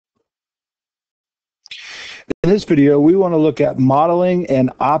In this video, we want to look at modeling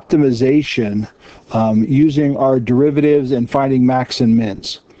and optimization using our derivatives and finding max and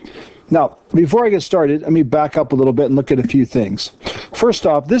mins. Now, before I get started, let me back up a little bit and look at a few things. First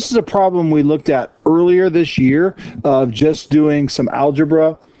off, this is a problem we looked at earlier this year of just doing some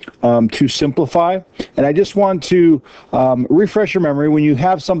algebra to simplify. And I just want to refresh your memory. When you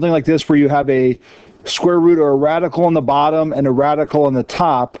have something like this where you have a square root or a radical on the bottom and a radical on the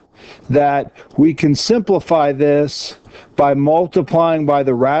top, that we can simplify this by multiplying by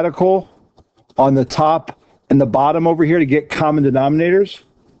the radical on the top and the bottom over here to get common denominators.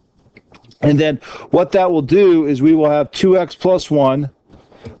 And then what that will do is we will have 2x plus 1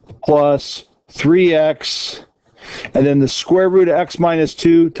 plus 3x, and then the square root of x minus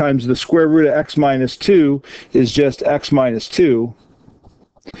 2 times the square root of x minus 2 is just x minus 2.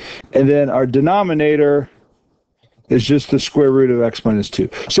 And then our denominator is just the square root of x minus 2.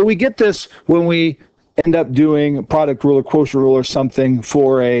 So we get this when we end up doing product rule or quotient rule or something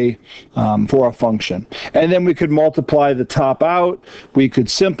for a function. And then we could multiply the top out, we could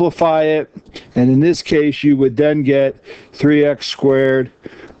simplify it, and in this case you would then get 3x squared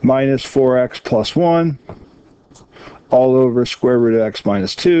minus 4x plus 1 all over square root of x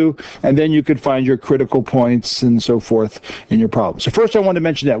minus 2, and then you could find your critical points and so forth in your problem. So first I wanted to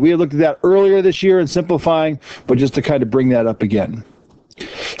mention that. We had looked at that earlier this year in simplifying, but just to kind of bring that up again.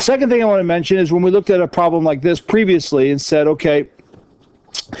 Second thing I want to mention is when we looked at a problem like this previously and said, okay,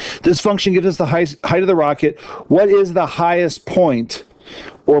 this function gives us the height of the rocket. What is the highest point?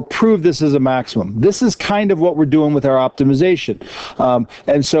 Or prove this is a maximum. This is kind of what we're doing with our optimization.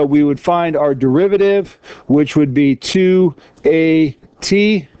 And so we would find our derivative, which would be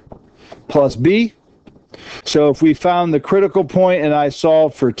 2at plus b. So if we found the critical point and I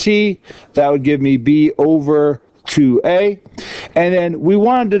solved for t, that would give me b over 2a. And then we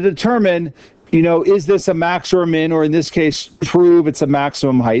wanted to determine, you know, is this a max or a min, or in this case, prove it's a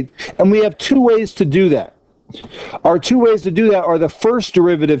maximum height. And we have two ways to do that. Our two ways to do that are the first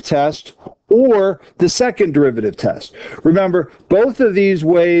derivative test or the second derivative test. Remember, both of these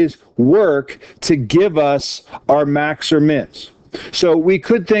ways work to give us our max or mins. So we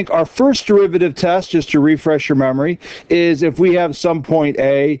could think our first derivative test, just to refresh your memory, is if we have some point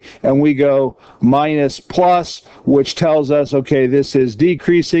A and we go minus plus, which tells us, okay, this is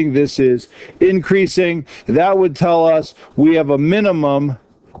decreasing, this is increasing. That would tell us we have a minimum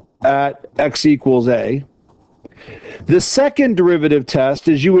at x equals A. The second derivative test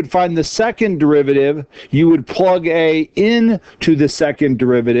is you would find the second derivative, you would plug a into the second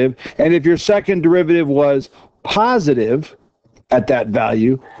derivative, and if your second derivative was positive at that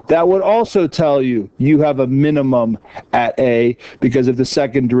value, that would also tell you you have a minimum at a, because if the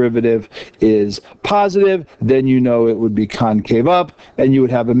second derivative is positive, then you know it would be concave up and you would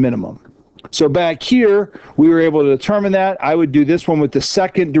have a minimum. So back here, we were able to determine that. I would do this one with the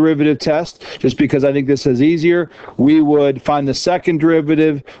second derivative test, just because I think this is easier. We would find the second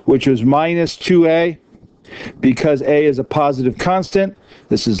derivative, which was minus 2a, because a is a positive constant.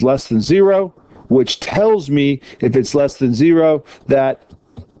 This is less than 0, which tells me, if it's less than 0, that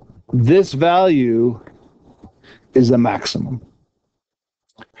this value is a maximum.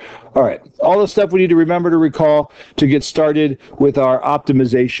 All right, all the stuff we need to remember to recall to get started with our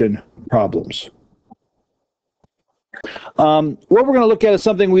optimization problems. What we're going to look at is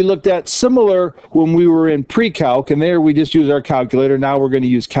something we looked at similar when we were in pre-calc, and there we just use our calculator. Now we're going to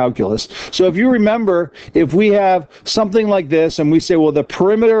use calculus. So if you remember, if we have something like this and we say, well, the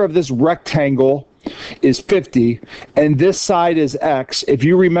perimeter of this rectangle is 50 and this side is x, if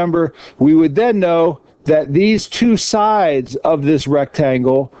you remember, we would then know that these two sides of this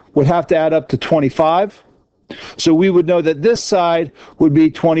rectangle would have to add up to 25. So we would know that this side would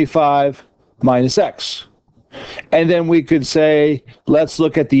be 25 minus x. And then we could say, let's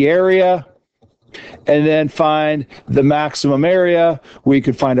look at the area and then find the maximum area. We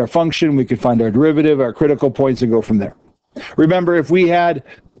could find our function, we could find our derivative, our critical points, and go from there. Remember, if we had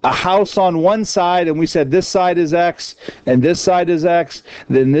a house on one side and we said this side is x and this side is x,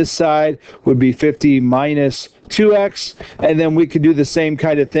 then this side would be 50 minus 2x, and then we could do the same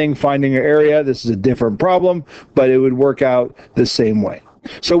kind of thing finding our area. This is a different problem, but it would work out the same way.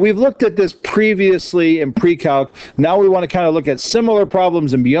 So we've looked at this previously in pre-calc. Now we want to kind of look at similar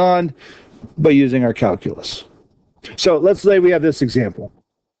problems and beyond by using our calculus. So let's say we have this example.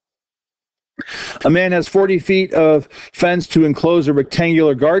 A man has 40 feet of fence to enclose a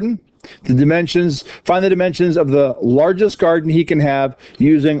rectangular garden. The dimensions, find the dimensions of the largest garden he can have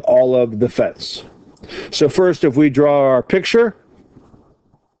using all of the fence. So first, if we draw our picture,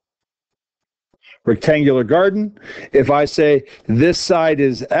 rectangular garden, if I say this side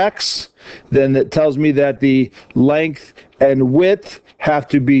is x then that tells me that the length and width have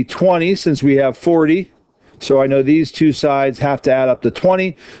to be 20 since we have 40. So I know these two sides have to add up to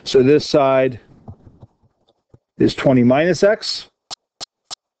 20. So this side is 20 minus x.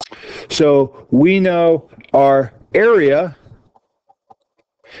 So we know our area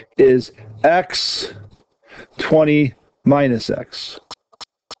is x 20 minus x.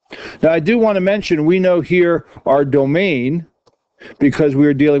 Now I do want to mention we know here our domain, because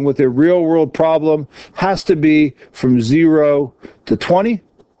we're dealing with a real world problem, has to be from 0 to 20.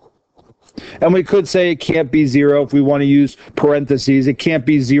 And we could say it can't be 0 if we want to use parentheses. It can't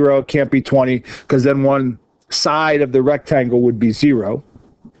be 0, it can't be 20, because then one side of the rectangle would be 0.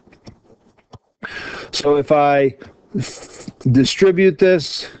 So if I distribute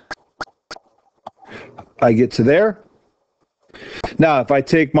this, I get to there. Now, if I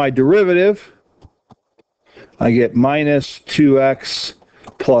take my derivative, I get minus 2x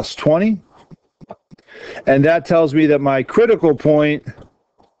plus 20. And that tells me that my critical point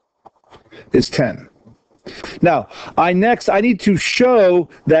is 10. Now, I need to show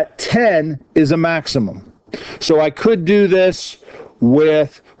that 10 is a maximum. So I could do this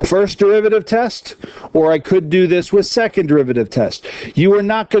with first derivative test, or I could do this with second derivative test. You are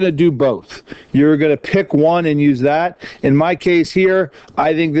not going to do both. You're going to pick one and use that. In my case here,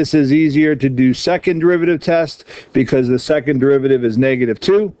 I think this is easier to do second derivative test because the second derivative is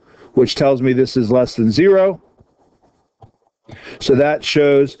 -2, which tells me this is less than 0. So that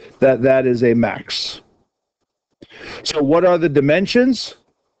shows that that is a max. So what are the dimensions?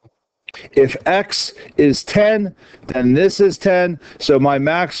 If x is 10, then this is 10. So my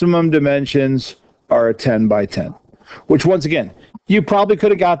maximum dimensions are a 10 by 10, which once again, you probably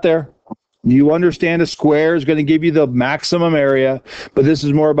could have got there. You understand a square is going to give you the maximum area, but this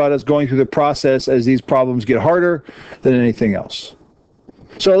is more about us going through the process as these problems get harder than anything else.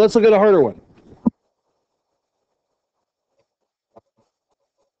 So let's look at a harder one.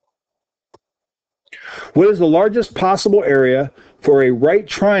 What is the largest possible area for a right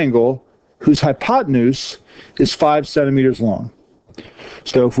triangle whose hypotenuse is 5 centimeters long?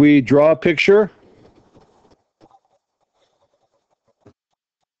 So if we draw a picture,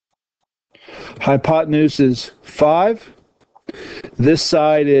 hypotenuse is 5. This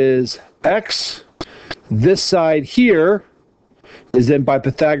side is x. This side here is then by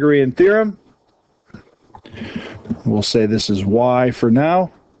Pythagorean theorem. We'll say this is y for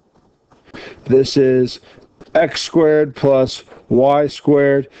now. This is x squared plus y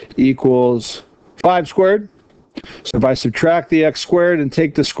squared equals 5 squared. So if I subtract the x squared and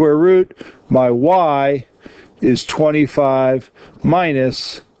take the square root, my y is 25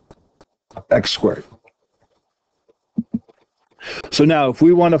 minus x squared. So now if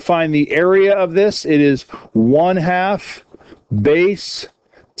we want to find the area of this, it is 1/2 base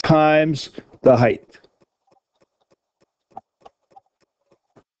times the height.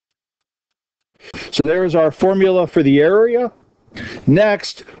 So there's our formula for the area.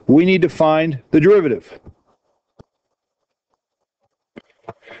 Next, we need to find the derivative.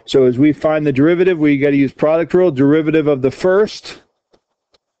 So as we find the derivative, we got to use product rule. Derivative of the first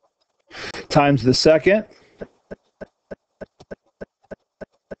times the second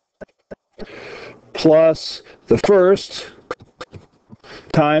plus the first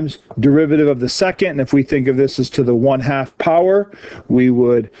times derivative of the second. And if we think of this as to the 1/2 power, we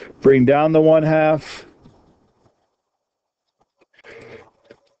would bring down the 1/2,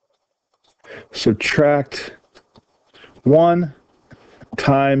 subtract 1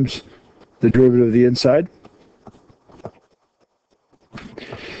 times the derivative of the inside.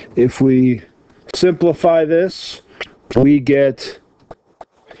 If we simplify this, we get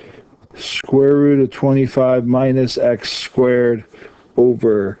square root of 25 minus x squared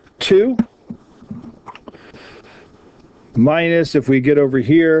over 2. Minus, if we get over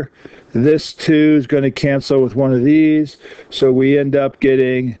here, this 2 is going to cancel with one of these. So we end up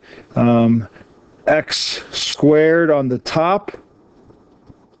getting x squared on the top.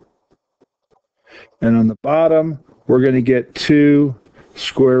 And on the bottom, we're going to get 2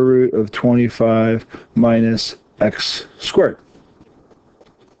 square root of 25 minus x squared.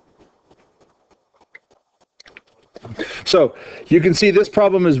 So you can see this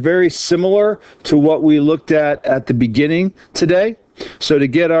problem is very similar to what we looked at the beginning today. So to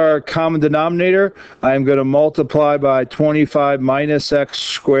get our common denominator, I'm going to multiply by 25 minus x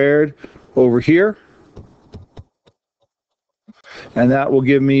squared over here. And that will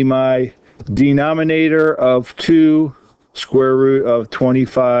give me my denominator of 2 square root of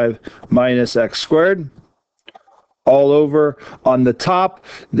 25 minus x squared. all over. On the top,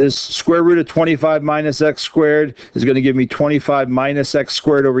 this square root of 25 minus x squared is going to give me 25 minus x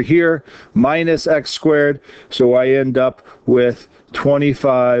squared over here, minus x squared. So I end up with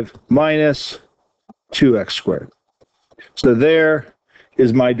 25 minus 2x squared. So there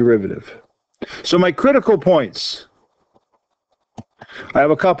is my derivative. So my critical points, I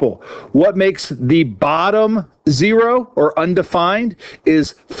have a couple. What makes the bottom 0 or undefined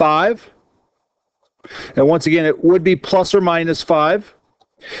is 5. And once again, it would be plus or minus 5.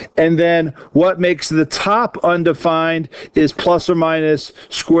 And then what makes the top undefined is plus or minus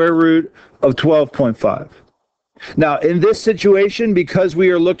square root of 12.5. Now, in this situation, because we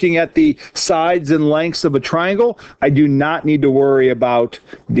are looking at the sides and lengths of a triangle, I do not need to worry about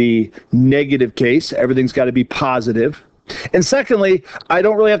the negative case. Everything's got to be positive. And secondly, I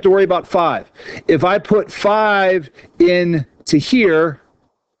don't really have to worry about 5. If I put 5 into here,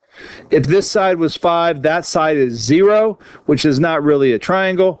 if this side was 5, that side is 0, which is not really a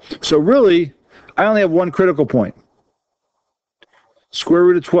triangle. So really, I only have one critical point. Square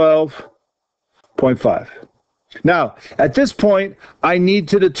root of 12.5. Now, at this point, I need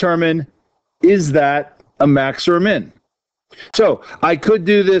to determine, is that a max or a min? So I could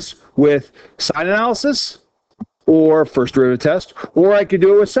do this with sign analysis or first derivative test, or I could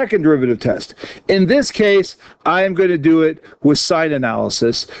do it with second derivative test. In this case, I am going to do it with sign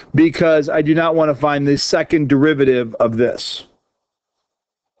analysis because I do not want to find the second derivative of this.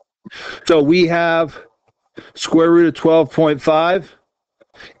 So we have square root of 12.5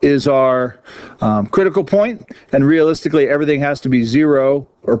 is our critical point, and realistically everything has to be 0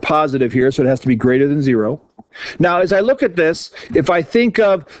 or positive here, so it has to be greater than 0. Now, as I look at this, if I think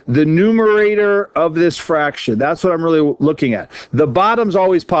of the numerator of this fraction, that's what I'm really looking at. The bottom's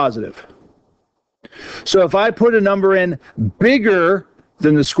always positive. So if I put a number in bigger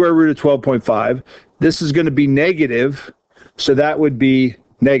than the square root of 12.5, this is going to be negative, so that would be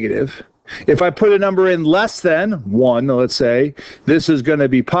negative. If I put a number in less than 1, let's say, this is going to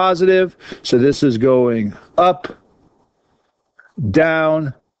be positive, so this is going up,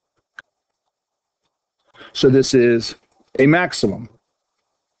 down, so this is a maximum.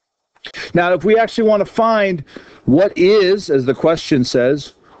 Now, if we actually want to find what is, as the question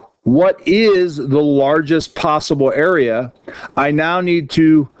says, what is the largest possible area, I now need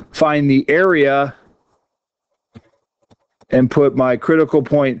to find the area and put my critical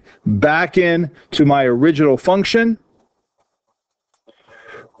point back in to my original function,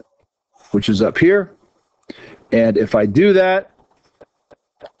 which is up here. And if I do that,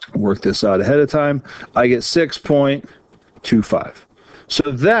 work this out ahead of time, I get 6.25.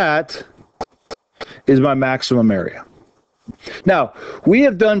 So that is my maximum area. Now, we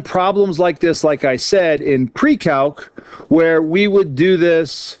have done problems like this, like I said, in pre-calc, where we would do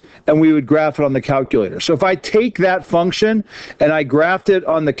this and we would graph it on the calculator. So if I take that function and I graphed it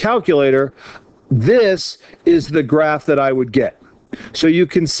on the calculator, this is the graph that I would get. So you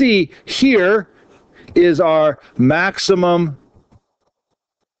can see here is our maximum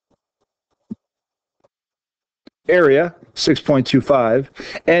area, 6.25,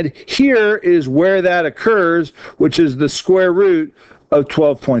 and here is where that occurs, which is the square root of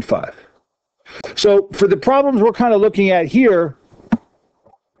 12.5. So for the problems we're kind of looking at here,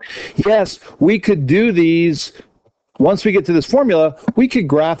 yes, we could do these. Once we get to this formula, we could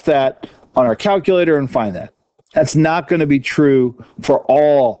graph that on our calculator and find that. That's not going to be true for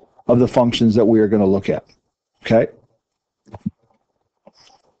all of the functions that we are going to look at. Okay?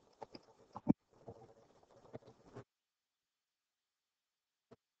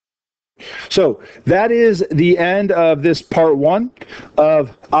 So that is the end of this part 1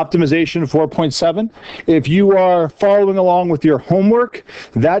 of Optimization 4.7. If you are following along with your homework,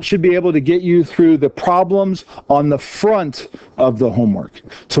 that should be able to get you through the problems on the front of the homework.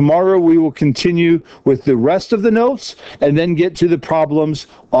 Tomorrow we will continue with the rest of the notes and then get to the problems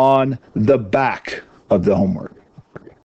on the back of the homework.